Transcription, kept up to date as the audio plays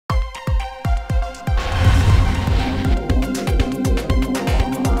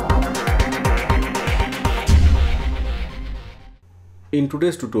In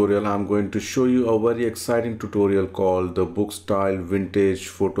today's tutorial, I'm going to show you a very exciting tutorial called the book style vintage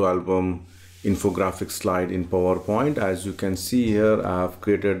photo album infographic slide in PowerPoint. As you can see here, I have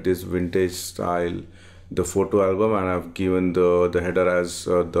created this vintage style, the photo album, and I've given the header as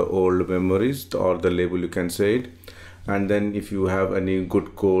the old memories, or the label you can say it. And then if you have any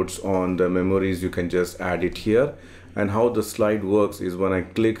good quotes on the memories, you can just add it here. And how the slide works is when I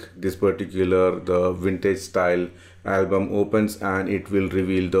click this particular the vintage style album opens and it will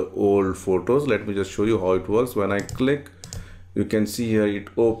reveal the old photos. Let me just show you how it works. When I click, you can see here it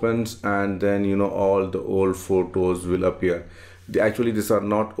opens, and then all the old photos will appear. Actually, these are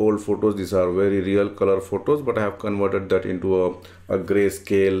not old photos, these are very real color photos, but I have converted that into a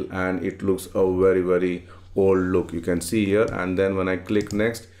grayscale and it looks a very old look, you can see here. And then when I click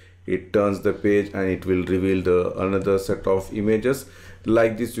next, it turns the page and it will reveal the another set of images.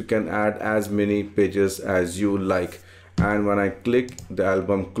 Like this, you can add as many pages as you like. And when I click, the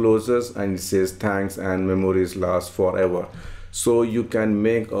album closes and it says thanks and memories last forever. So you can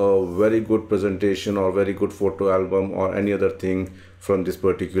make a very good presentation or very good photo album or any other thing from this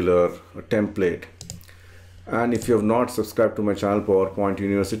particular template. And if you have not subscribed to my channel PowerPoint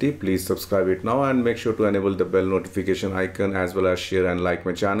University, please subscribe it now and make sure to enable the bell notification icon, as well as share and like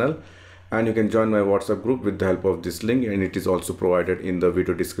my channel. And you can join my WhatsApp group with the help of this link, and it is also provided in the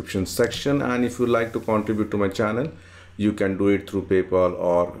video description section. And if you like to contribute to my channel, you can do it through PayPal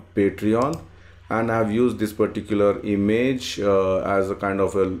or Patreon. And I have used this particular image as a kind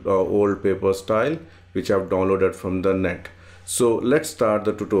of a old paper style which I have downloaded from the net. So let's start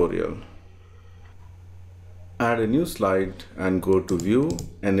the tutorial. Add a new slide and go to view,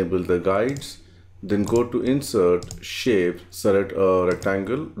 enable the guides, then go to insert, shape, select a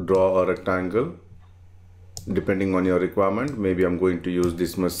rectangle, draw a rectangle depending on your requirement. Maybe I'm going to use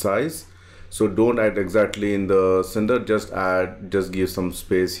this much size. So don't add exactly in the center, just give some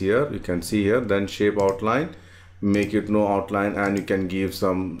space here, you can see here. Then shape outline, make it no outline, and you can give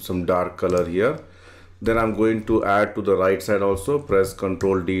some dark color here. Then I'm going to add to the right side also, press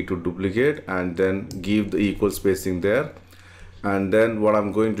Ctrl D to duplicate and then give the equal spacing there. And then what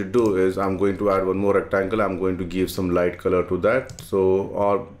I'm going to do is I'm going to add one more rectangle. I'm going to give some light color to that.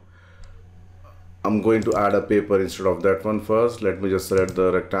 Or I'm going to add a paper instead of that one first. Let me just select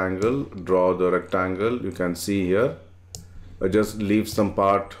the rectangle, draw the rectangle. You can see here, I just leave some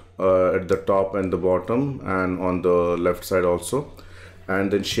part at the top and the bottom and on the left side also. And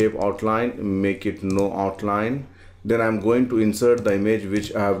then shape outline, make it no outline. Then I'm going to insert the image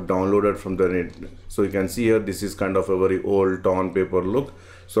which I have downloaded from the net. So you can see here, this is kind of a very old torn paper look.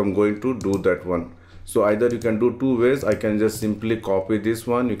 So I'm going to do that one. So either you can do two ways. I can just simply copy this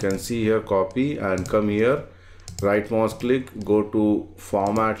one. You can see here, copy, and come here, right mouse click, go to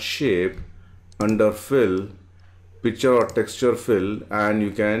format shape, under fill, picture or texture fill, and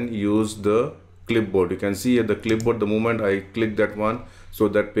you can use the clipboard. You can see here the clipboard, the moment I click that one, so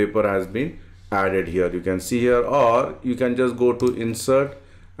that paper has been added here, you can see here. Or you can just go to insert,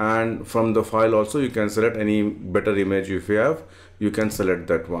 and from the file also you can select any better image. If you have, you can select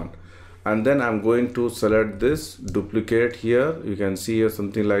that one. And then I'm going to select this, duplicate here, you can see here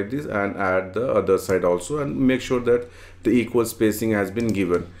something like this, and add the other side also, and make sure that the equal spacing has been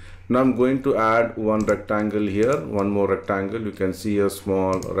given. Now I'm going to add one rectangle here, one more rectangle. You can see a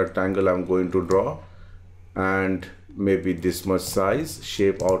small rectangle I'm going to draw, and maybe this much size.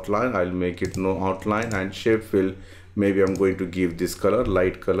 Shape outline, I'll make it no outline, and shape fill, maybe I'm going to give this color,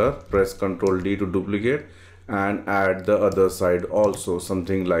 light color. Press Ctrl D to duplicate and add the other side also,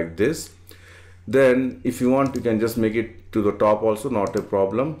 something like this. Then if you want, you can just make it to the top also, not a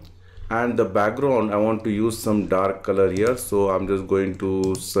problem. And the background, I want to use some dark color here, so I'm just going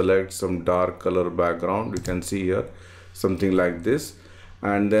to select some dark color background. You can see here something like this.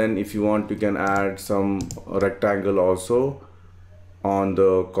 And then if you want, you can add some rectangle also on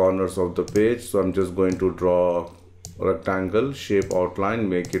the corners of the page. So I'm just going to draw a rectangle, shape outline,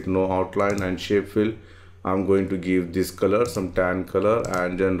 make it no outline, and shape fill, I'm going to give this color, some tan color,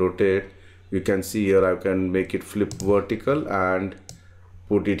 and then rotate. You can see here I can make it flip vertical and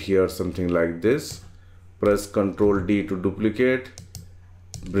put it here something like this. Press Ctrl D to duplicate,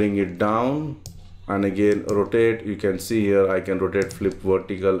 bring it down, and again rotate. You can see here I can rotate, flip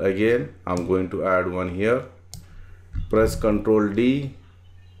vertical again. I'm going to add one here. Press Ctrl D,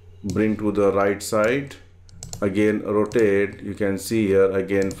 bring to the right side, again rotate. You can see here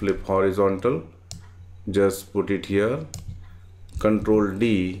again flip horizontal, just put it here. Ctrl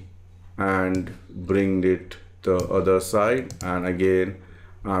D and bring it the other side, and again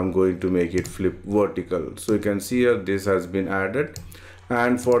I'm going to make it flip vertical. So you can see here this has been added.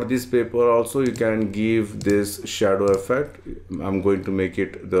 And for this paper also you can give this shadow effect. I'm going to make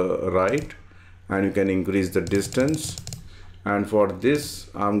it the right, and you can increase the distance. And for this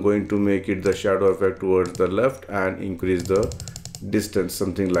I'm going to make it the shadow effect towards the left and increase the distance,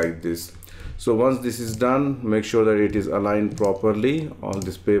 something like this. So once this is done, make sure that it is aligned properly on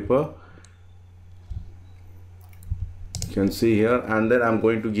this paper, you can see here. And then I'm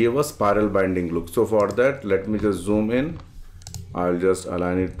going to give a spiral binding look. So for that, let me just zoom in. I'll just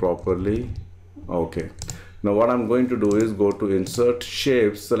align it properly. Okay, now what I'm going to do is go to insert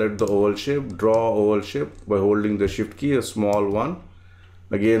shapes, select the oval shape, draw oval shape by holding the shift key, a small one.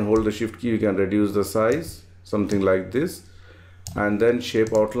 Again hold the shift key, you can reduce the size, something like this. And then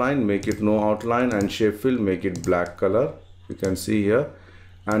shape outline, make it no outline, and shape fill, make it black color, you can see here.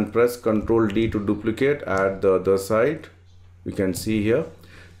 And press Ctrl D to duplicate, add the other side, you can see here.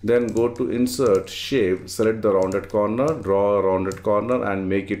 Then go to insert shape, select the rounded corner, draw a rounded corner and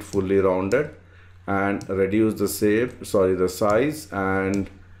make it fully rounded, and reduce the the size, and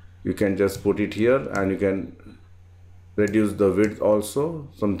you can just put it here, and you can reduce the width also,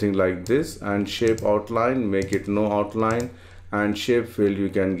 something like this. And shape outline, make it no outline, and shape fill, you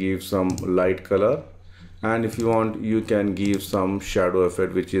can give some light color, and if you want you can give some shadow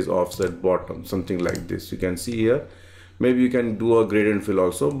effect which is offset bottom, something like this, you can see here. Maybe you can do a gradient fill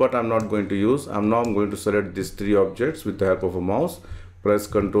also, but I'm not going to use. I'm going to select these three objects with the help of a mouse, press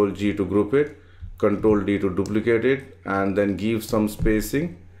Ctrl G to group it, Ctrl D to duplicate it, and then give some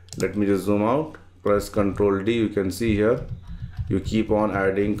spacing. Let me just zoom out, press Ctrl D, you can see here, you keep on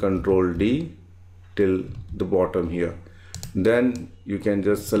adding Ctrl D till the bottom here. Then you can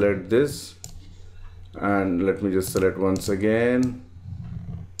just select this, and let me just select once again.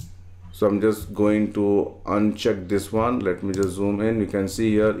 So I'm just going to uncheck this one. Let me just zoom in, you can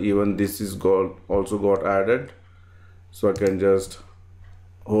see here even this is also got added. So I can just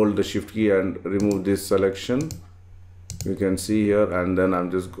hold the shift key and remove this selection, you can see here. And then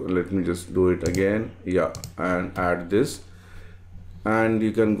let me just do it again, yeah, and add this. And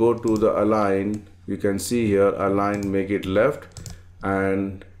you can go to the align, you can see here align, make it left,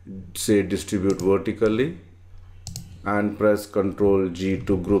 and say distribute vertically, and press Ctrl G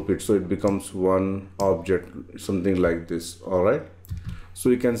to group it so it becomes one object, something like this. All right, so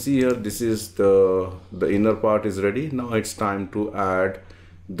you can see here this is the inner part is ready. Now it's time to add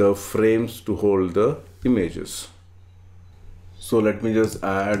the frames to hold the images. So let me just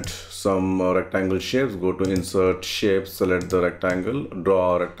add some rectangle shapes. Go to insert shapes, select the rectangle,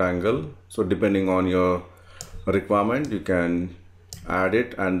 draw a rectangle. So depending on your requirement you can add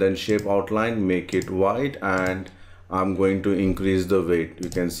it. And then shape outline, make it white, and I'm going to increase the weight, you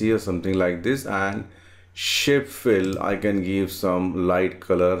can see here, something like this. And shape fill, I can give some light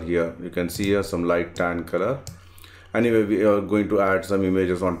color here, you can see here some light tan color. Anyway, we are going to add some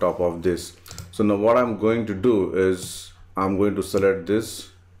images on top of this. So now what I'm going to do is I'm going to select this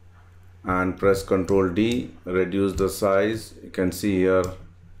and press Ctrl D, reduce the size, you can see here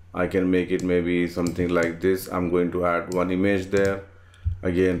I can make it maybe something like this. I'm going to add one image there.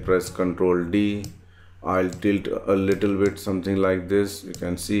 Again press Ctrl D, I'll tilt a little bit, something like this, you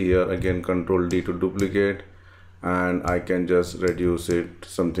can see here. Again Ctrl D to duplicate, and I can just reduce it,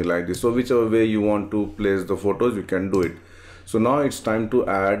 something like this. So whichever way you want to place the photos you can do it. So now it's time to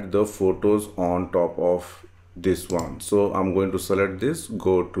add the photos on top of this one. So I'm going to select this,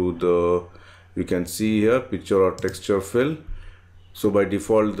 go to the, you can see here, picture or texture fill. So by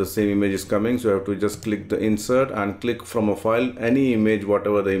default the same image is coming, so you have to just click the insert and click from a file, any image,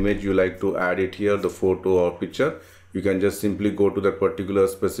 whatever the image you like to add it here, the photo or picture. You can just simply go to that particular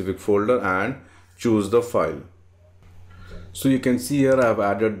specific folder and choose the file. So you can see here I have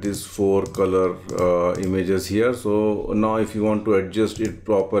added these 4 color images here. So now if you want to adjust it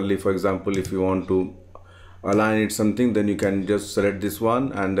properly, for example if you want to align it something, then you can just select this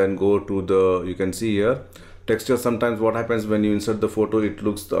one and then go to the, you can see here texture. Sometimes what happens when you insert the photo, it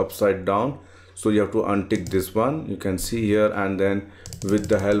looks upside down, so you have to untick this one, you can see here. And then with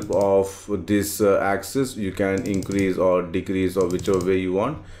the help of this axis you can increase or decrease, or whichever way you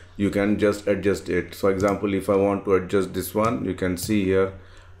want, you can just adjust it. So example if I want to adjust this one, you can see here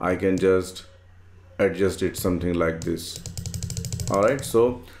I can just adjust it, something like this. All right,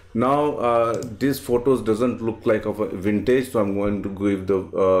 so now these photos doesn't look like of a vintage, so I'm going to give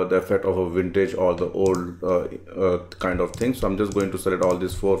the effect of a vintage or the old kind of thing. So I'm just going to select all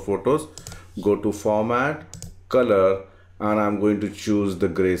these 4 photos, go to format, color, and I'm going to choose the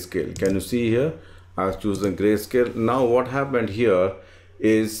grayscale. Can you see here I've chosen grayscale. Now what happened here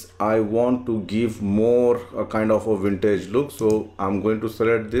is I want to give more a kind of a vintage look, so I'm going to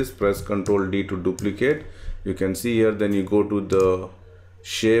select this, press Ctrl D to duplicate, you can see here. Then you go to the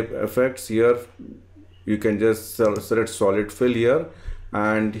shape effects. Here you can just select solid fill here,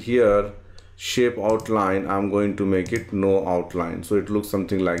 and here shape outline, I'm going to make it no outline, so it looks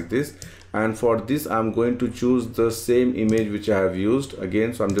something like this. And for this I'm going to choose the same image which I have used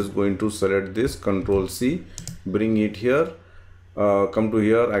again, so I'm just going to select this, Control C, bring it here, come to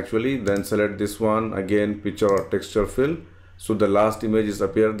here actually, then select this one again, picture or texture fill, so the last image is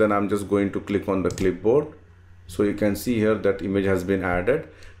appeared. Then I'm just going to click on the clipboard, so you can see here that image has been added.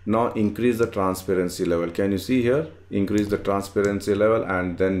 Now increase the transparency level. Can you see here? Increase the transparency level,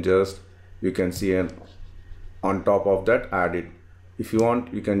 and then just you can see an on top of that add it. If you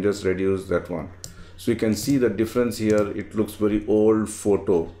want, you can just reduce that one. So you can see the difference here. It looks very old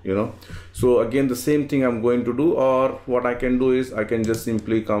photo, you know. So again the same thing I'm going to do, or what I can do is I can just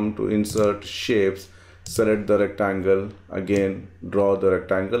simply come to insert shapes, select the rectangle, again draw the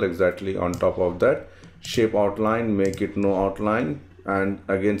rectangle exactly on top of that, shape outline, make it no outline, and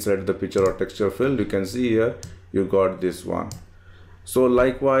again select the picture or texture fill. You can see here you got this one. So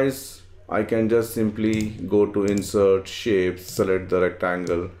likewise I can just simply go to insert shapes, select the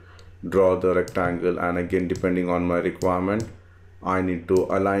rectangle, draw the rectangle, and again depending on my requirement I need to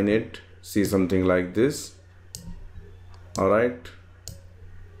align it, see something like this. All right,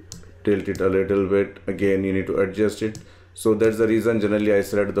 tilt it a little bit, again you need to adjust it. So that's the reason generally I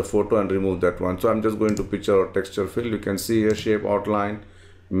select the photo and remove that one. So I'm just going to picture or texture fill. You can see here shape outline,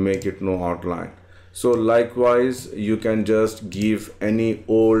 make it no outline. So likewise you can just give any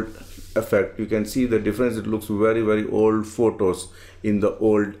old effect. You can see the difference. It looks very old photos in the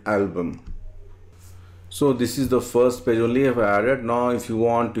old album. So this is the first page only I've added. Now if you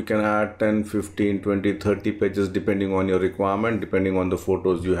want, you can add 10, 15, 20, 30 pages depending on your requirement, depending on the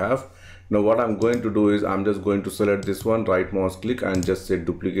photos you have. Now what I'm going to do is I'm just going to select this one, right mouse click, and just say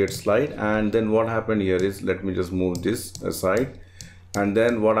duplicate slide. And then what happened here is, let me just move this aside, and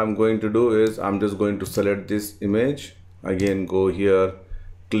then what I'm going to do is I'm just going to select this image, again go here,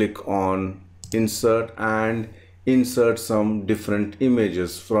 click on insert, and insert some different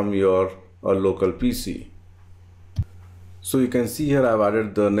images from your local PC. So you can see here I've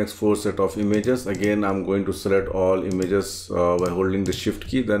added the next 4 set of images. Again I'm going to select all images by holding the shift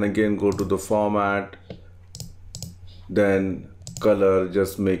key, then again go to the format, then color,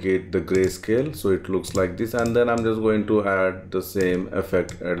 just make it the grayscale so it looks like this, and then I'm just going to add the same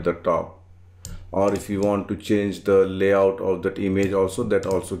effect at the top. Or if you want to change the layout of that image also, that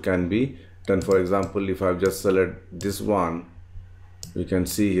also can be done. For example, if I just select this one, you can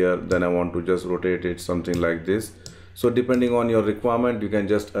see here, then I want to just rotate it something like this. So depending on your requirement you can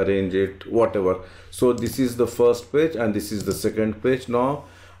just arrange it whatever. So this is the first page and this is the second page. Now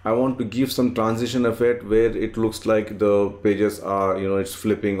I want to give some transition effect where it looks like the pages are, you know, it's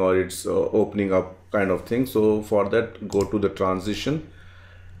flipping or it's opening up kind of thing. So for that, go to the transition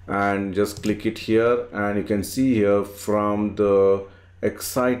and just click it here, and you can see here from the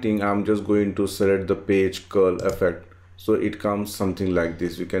exciting I'm just going to select the page curl effect, so it comes something like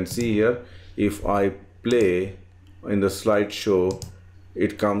this. You can see here if I play in the slideshow,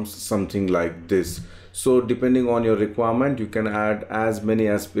 it comes something like this. So depending on your requirement you can add as many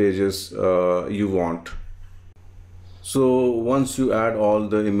as pages you want. So once you add all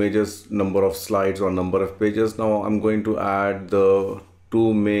the images, number of slides or number of pages, now I'm going to add the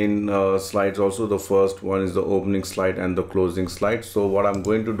 2 main slides also. The first one is the opening slide and the closing slide. So what I'm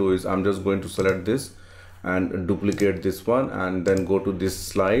going to do is I'm just going to select this and duplicate this one and then go to this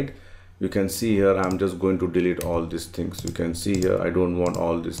slide. You can see here I'm just going to delete all these things. You can see here I don't want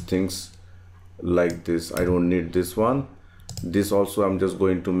all these things like this. I don't need this one. This also I'm just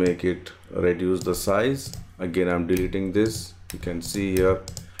going to make it reduce the size. Again I'm deleting this. You can see here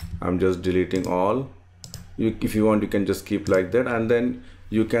I'm just deleting all. If you want you can just keep like that, and then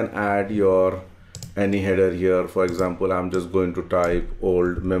you can add your any header here. For example, I'm just going to type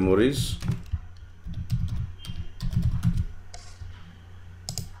old memories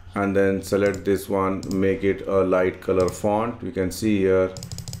and then select this one, make it a light color font. You can see here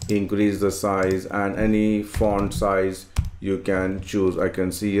increase the size and any font size you can choose. I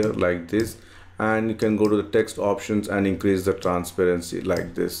can see here like this, and you can go to the text options and increase the transparency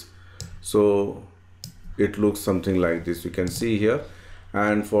like this, so it looks something like this. You can see here.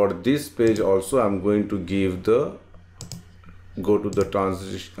 And for this page also I'm going to give the go to the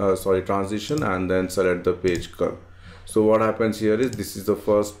transition and then select the page curve. So what happens here is this is the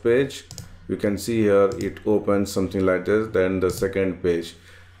first page. You can see here it opens something like this, then the second page,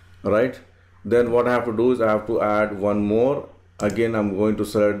 right? Then what I have to do is I have to add one more. Again I'm going to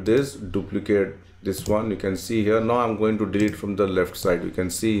select this, duplicate this one. You can see here now I'm going to delete from the left side. You can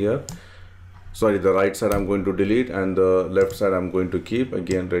see here sorry, the right side I'm going to delete and the left side I'm going to keep.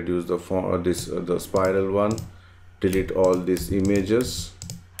 Again, reduce the font, the spiral one, delete all these images.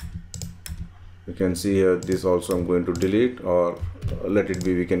 You can see here, this also I'm going to delete, or let it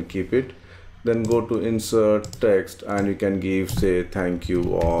be, we can keep it. Then go to insert text and you can give, say, thank you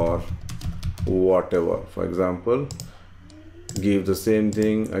or whatever. For example, give the same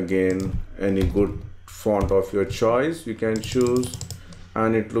thing. Again, any good font of your choice you can choose,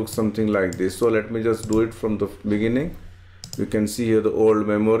 and it looks something like this. So let me just do it from the beginning. You can see here the old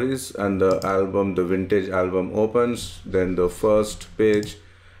memories, and the album, the vintage album opens, then the first page,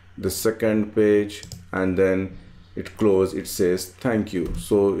 the second page, and then it closes, it says thank you.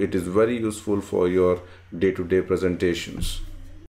 So it is very useful for your day-to-day presentations.